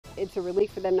it's a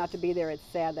relief for them not to be there. It's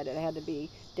sad that it had to be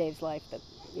Dave's life that,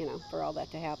 for all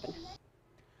that to happen.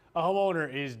 A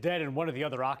homeowner is dead and one of the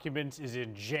other occupants is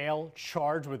in jail,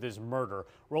 charged with his murder.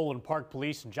 Roeland Park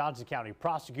Police and Johnson County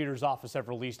Prosecutor's Office have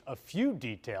released a few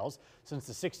details since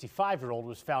the 65-year-old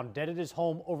was found dead at his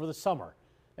home over the summer.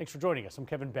 Thanks for joining us. I'm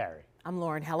Kevin Barry. I'm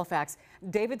Lauren Halifax.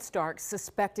 David Stark's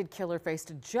suspected killer faced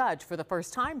a judge for the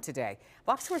first time today.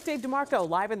 Fox 4's Dave DeMarco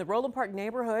live in the Roeland Park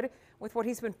neighborhood with what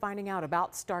he's been finding out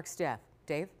about Stark's death.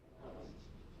 Dave?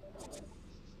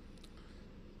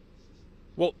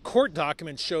 Well, court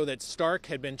documents show that Stark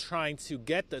had been trying to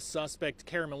get the suspect,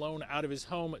 Carrie Malone, out of his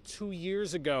home 2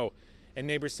 years ago, and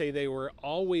neighbors say they were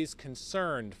always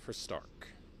concerned for Stark.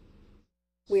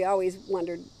 We always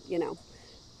wondered,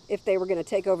 if they were going to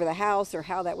take over the house or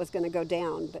how that was going to go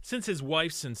down. Since his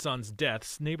wife's and son's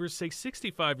deaths, neighbors say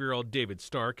 65-year-old David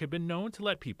Stark had been known to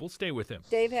let people stay with him.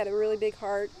 Dave had a really big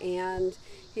heart, and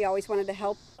he always wanted to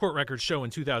help. Court records show in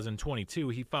 2022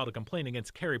 he filed a complaint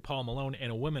against Carrie Paul Malone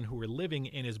and a woman who were living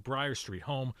in his Briar Street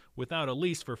home without a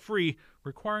lease for free,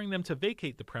 requiring them to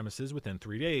vacate the premises within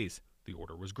 3 days. The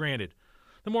order was granted.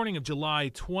 The morning of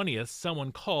July 20th,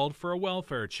 someone called for a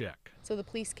welfare check. So the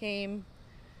police came,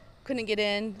 couldn't get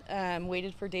in,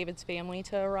 waited for David's family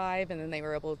to arrive, and then they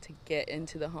were able to get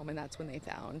into the home, and that's when they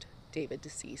found David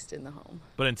deceased in the home.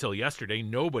 But until yesterday,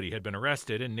 nobody had been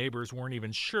arrested, and neighbors weren't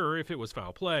even sure if it was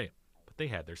foul play. But they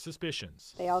had their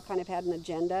suspicions. They all kind of had an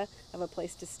agenda of a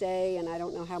place to stay, and I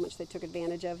don't know how much they took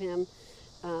advantage of him.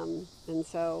 And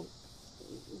so,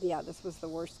 yeah, this was the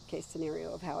worst case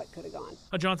scenario of how it could have gone.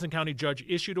 A Johnson County judge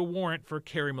issued a warrant for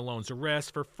Carrie Malone's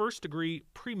arrest for first-degree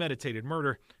premeditated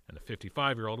murder, and the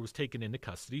 55-year-old was taken into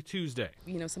custody Tuesday.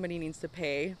 Somebody needs to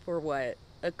pay for what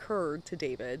occurred to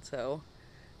David, so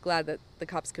glad that the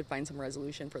cops could find some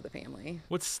resolution for the family.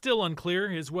 What's still unclear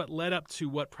is what led up to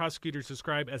what prosecutors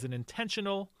describe as an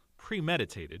intentional,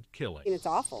 premeditated killing. It's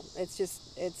awful.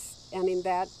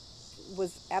 That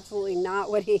was absolutely not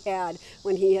what he had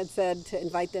when he had said to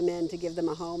invite them in, to give them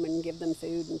a home and give them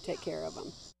food and take care of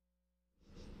them.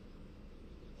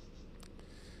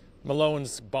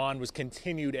 Malone's bond was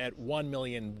continued at $1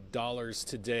 million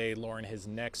today. Lauren, his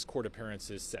next court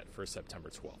appearance is set for September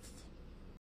 12th.